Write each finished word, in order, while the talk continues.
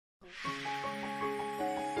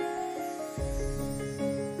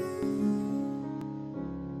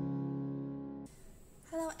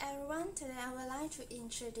to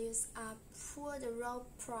introduce a pull the rope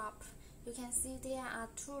prop. You can see there are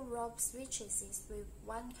 2 rope switches with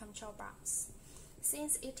 1 control box.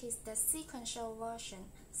 Since it is the sequential version,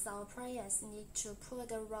 so players need to pull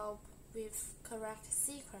the rope with correct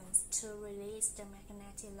sequence to release the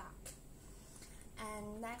magnetic lock.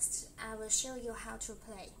 And next, I will show you how to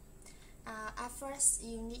play. At first,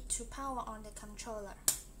 you need to power on the controller.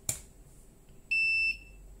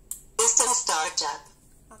 System startup.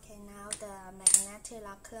 Okay, now the magnetic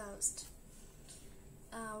lock closed.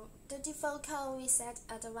 The default code we set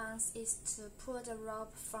advance is to pull the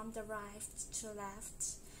rope from the right to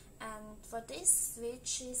left, and for these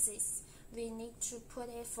switches we need to put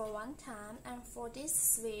it for 1 time, and for this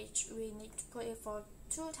switch we need to put it for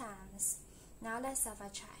 2 times. Now let's have a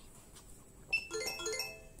try.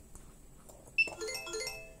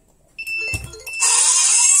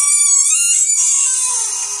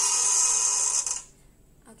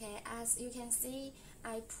 Okay, as you can see,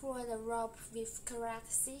 I pull the rope with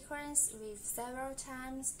correct sequence with several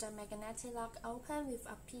times. The magnetic lock open with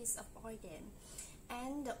a piece of oil,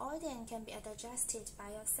 and the oil can be adjusted by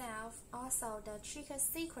yourself. Also, the trigger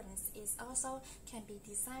sequence is also can be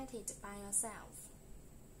decided by yourself.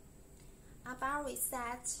 About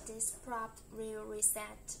reset, this prop will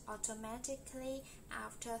reset automatically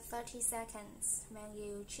after 30 seconds when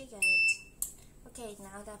you trigger it. Okay,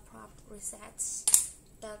 now the prop resets.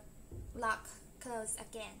 The lock close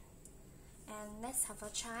again, and let's have a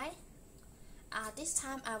try. This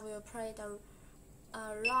time I will play the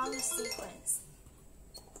long sequence.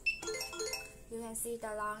 You can see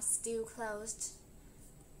the lock still closed.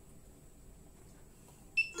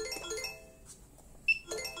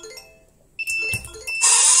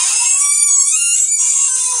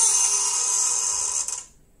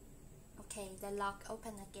 Okay, the lock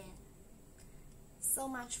open again. So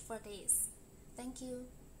much for this. Thank you.